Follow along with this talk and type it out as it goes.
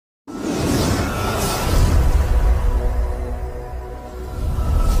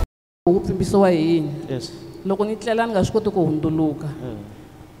pfimbisiwa hi yini Yes. loko ni tlela ni nga swi koti ku hundzuluka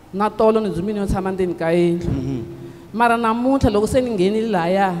na tolo ni dzumini yo tshama ndzeni ka yindlu mara namuntlha loko se ni nghenile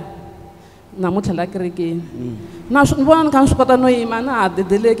lahaya namuntlha la kerekeni na ni vona ni kha ni swi kota no yima na ha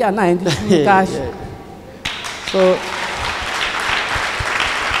dedeleki a na ha endli nchumu kahle. So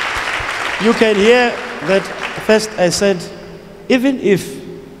you can hear that first I said, even if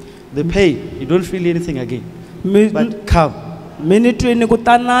the pain, you don't feel anything again, but come. Minitwini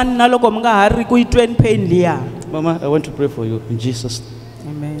kutanani na loko mga hari ku itweni pain liya. Mama, I want to pray for you in Jesus'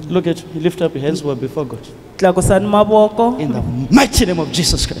 name. Amen. Look at me, lift up your hands before God. Tlakusani maboko. In the mighty name of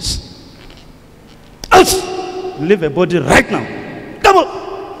Jesus Christ. Out! Leave a body right now. Come on!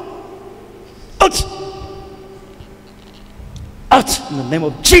 Out! Out! In the name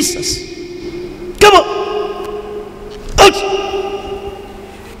of Jesus. Come on! Out!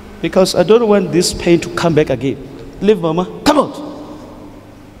 Because I don't want this pain to come back again. Leave, Mama. Come out!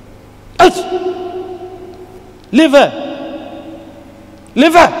 Out! Leave her!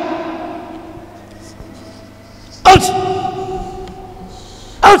 Leave her! Out!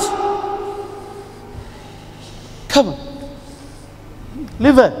 Out! Come on.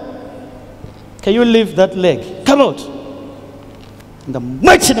 Leave her. Can you leave that leg? Come out. In the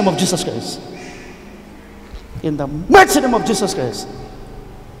mighty name of Jesus Christ. In the mighty name of Jesus Christ.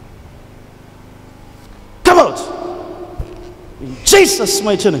 Come out. In Jesus'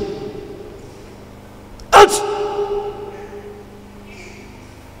 mighty name. Out.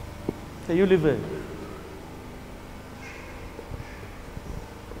 Can you leave her?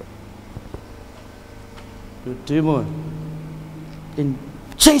 You demon. In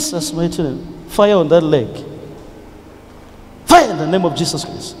Jesus' mighty name. Fire on that leg. Fire in the name of Jesus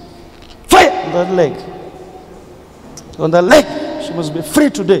Christ. Fire on that leg. On that leg. She must be free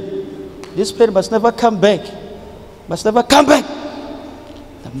today. This pain must never come back. Must never come back.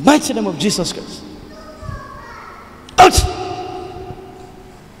 In the mighty name of Jesus Christ. Out!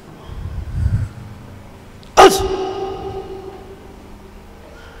 Out!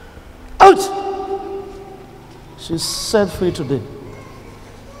 Out! She's set free today.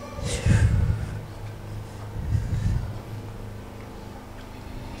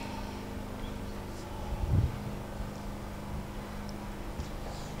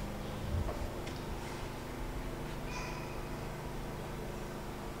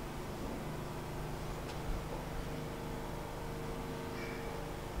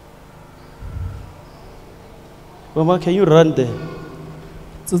 Mama, can you run there?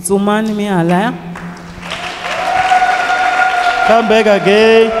 Tsutsumani mi hala. Come back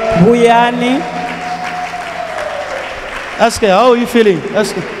again. Buyani. Ask her, how are you feeling?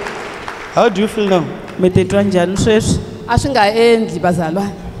 Ask her, how do you feel now? Mi titwa njhani sweswi? A swi nga endli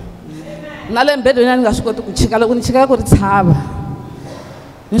bazalwana na le mbedweni a ni nga swi koti ku chika loko ni chika ku ri tshava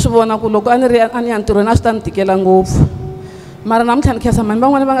ni swi vona ku loko a ni ya ntirhweni a swi ta ni tikela ngopfu mara namuntlha ni khensa mani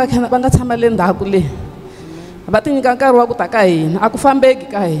van'wani va nga tshama le ndzhaku le va ti nyika nkarhi wa ku ta ka hina a ku fambeki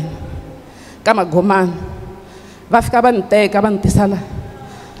ka hina ka magomani va fika va ni teka va ni tisa la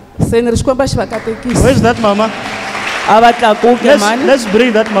se ni ri xikwembu xi va katekisa. Where's that mama? Ava tlakuke mani. Let's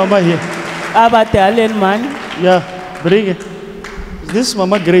bring that mama here. Ava te haleni mani. Yeah, bring it. Is this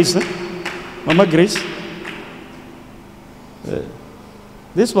Mama Grace? Huh? Mama Grace?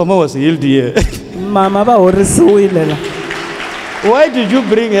 This mama was healed here. Mama va horisiwile la. Why did you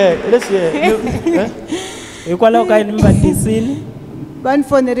bring her? Let's hear. Hikwalaho ka yini mi va tisile? Va ni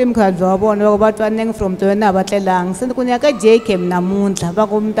fonele mukhalabye wa vona loko va twa nenge from tona a va tlelangi se ni ku ni ya ka Jcam namuntlha va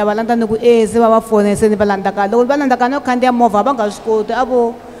ku mi ta va landza ni ku se va va fonele se ni va landza kahle loko va landza kahle no khandziya movha va nga swi koti a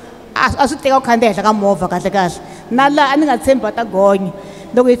vo a swi teka ku khandziya ehenhla ka movha kahle kahle na laha a ni nga tshembi va ta gonya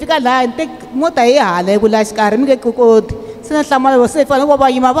loko hi fika laha mota hi hala hi ku laha xikarhi mi nge koti se na hlamala se hi fanele ku va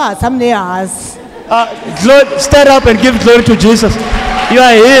yima va ha tshamile hansi. Stand up and give glory to Jesus. You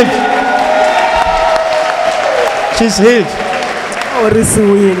are healed. She's healed.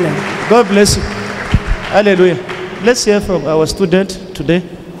 God bless you. Hallelujah. Let's hear from our student today.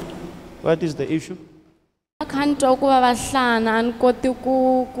 What is the issue? Akhanto ku va vahlana an koti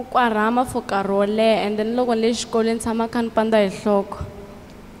ku kwarhama for nkarhi wo leha and then loko le xikolweni tshama kha ni pandza hi nhloko.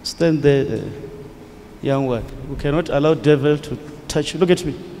 Stand there, young one. We cannot allow devil to touch you. Look at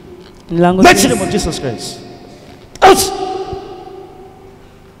me. Mighty name of Jesus Christ. Out!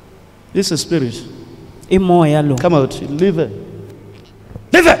 This is a spirit. Come out. Leave her.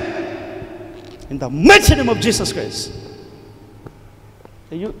 Leave her! In the mighty name of Jesus Christ.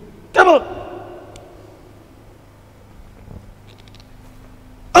 Can you come out?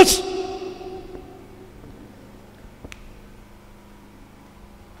 Out!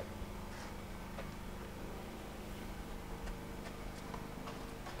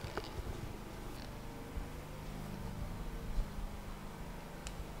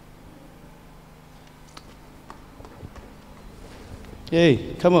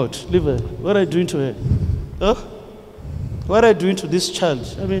 Hey, come out. Leave her. What are you doing to her? Huh? What are you doing to this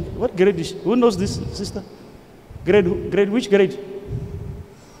child? I mean, what grade is she? Who knows this, sister? Grade, which grade?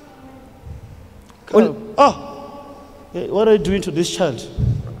 Come. Oh! Hey, what are you doing to this child?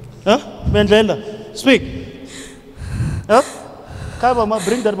 Huh? Mendlela, speak. Huh? Come, mama,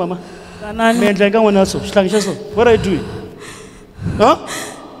 bring that, mama. Tanani, What are you doing? Huh?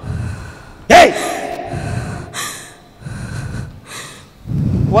 Hey!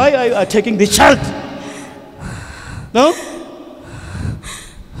 Why are you attacking the child? No?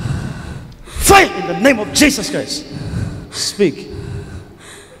 Fight in the name of Jesus Christ. Speak.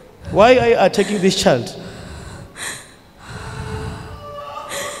 Why are you attacking this child?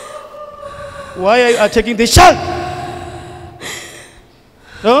 Why are you attacking this child?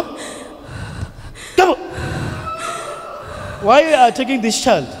 No? Come on. Why are you attacking this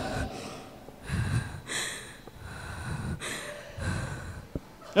child?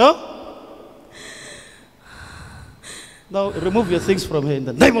 No? Now remove your things from here in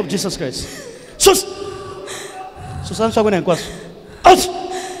the name of Jesus Christ. Sus! Susan Shagwan and Kwas. Out!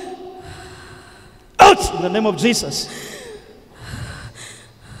 Out! In the name of Jesus.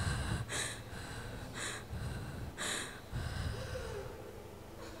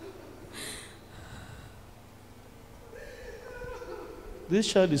 This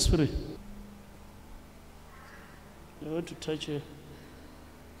child is free. I want to touch her.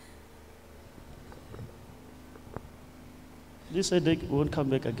 This headache won't come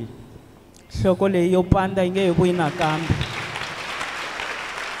back again. nhloko leyi yo panda yi nge he vuyi nakambe.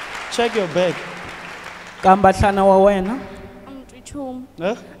 Check your bag. Kamba nhlana wa wena,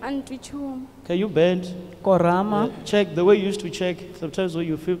 Huh? Can you bend? korama, Check the way you used to check. Sometimes when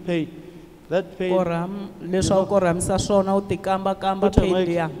you feel pain, that pain. koram, leswi a wu koramisa swona u ti kamba Put her pain mic.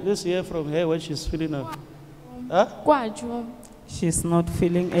 liya. Let's hear from her when she's feeling up. Huh? She's not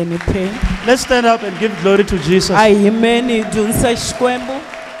feeling any pain. Let's stand up and give glory to Jesus. A hi yimeni hi dyondzisa Xikwembu.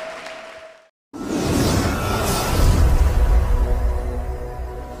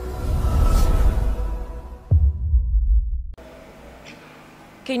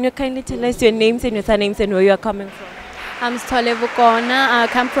 Can you kindly tell us your names and your surnames and where you are coming from? I'm Stole Vukona. I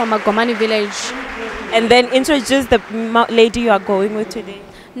come from Magomani village. And then introduce the lady you are going with today.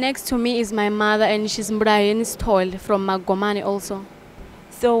 Next to me is my mother, and she's Mbrayeni Stole from Magomani also.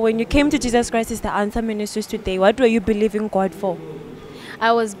 So when you came to Jesus Christ as the Answer Ministries today, what were you believing God for?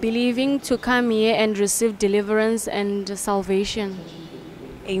 I was believing to come here and receive deliverance and salvation.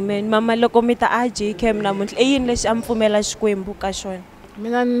 Amen. Mama loko mi ta a JCAM namuntlha i yini lexi a mi pfumela Xikwembu ka xona?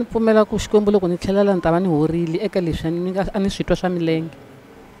 Mina ni pfumela ku Xikwembu loko ni tlhelela ni ta va ni horile eka leswi a ni swi twa swa milenge.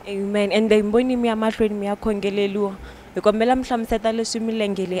 Amen. And then mboni mi ya mahlweni mi ya khongeleliwa. Hi kombela mi hlamuseta leswi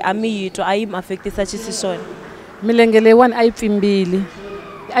milenge leyi a mi yi twa a yi mi affectisa xiswona. Milenge leyiwani a yi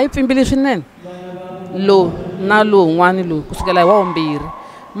pfimbile swinene. Lo na lo n'wani lo kusukela hi wa vumbirhi.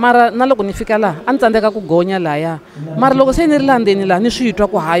 Mara na loko ni fika laha a ni tsandzeka ku gonya lahaya. Mara loko se ni ri landzeni laha ni swi twa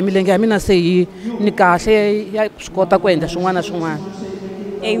ku hayi milenge ya mina se yi ni kahle ya swi kota ku endla swin'wana na swin'wana.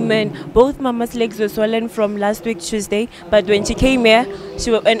 Amen. Both Mama's legs were swollen from last week Tuesday, but when she came here,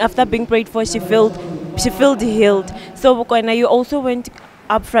 and after being prayed for, she felt healed. So Bukwana, you also went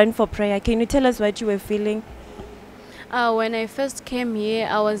up front for prayer. Can you tell us what you were feeling? When I first came here,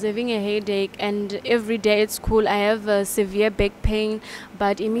 I was having a headache, and every day at school I have a severe back pain,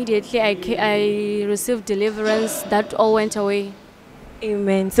 but immediately I received deliverance. That all went away.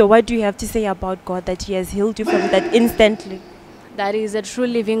 Amen. So what do you have to say about God, that He has healed you from that instantly? That is a true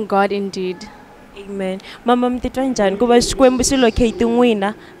living God indeed. Amen. Mama mi titwa njhani ku va Xikwembu xi locate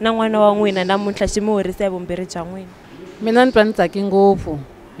n'wina na n'wana wa n'wina namuntlha xi mi horisa hi vumbirhi bya n'wina? Mina ni twa ni tsake ngopfu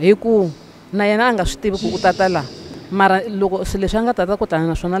hi ku na yena a nga swi tivi ku u tata laha. Mara loko swilo leswi a nga tata ku tana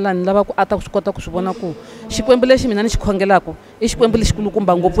na swona laha ni lava ku a ta swi kota ku swi vona ku Xikwembu lexi mina ni xi khongelaka i Xikwembu lexi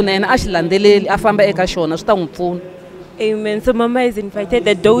kulukumba ngopfu na yena a xi landzeleli a famba eka xona swi ta n'wi pfuna. Amen. So Mama has invited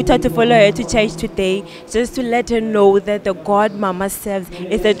the daughter to follow her to church today, just to let her know that the God Mama serves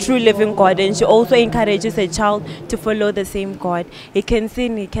is a true living God, and she also encourages her child to follow the same God. He can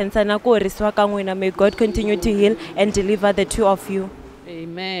sin, he can sana ku horisiwa ka n'wina. May God continue to heal and deliver the two of you.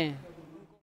 Amen.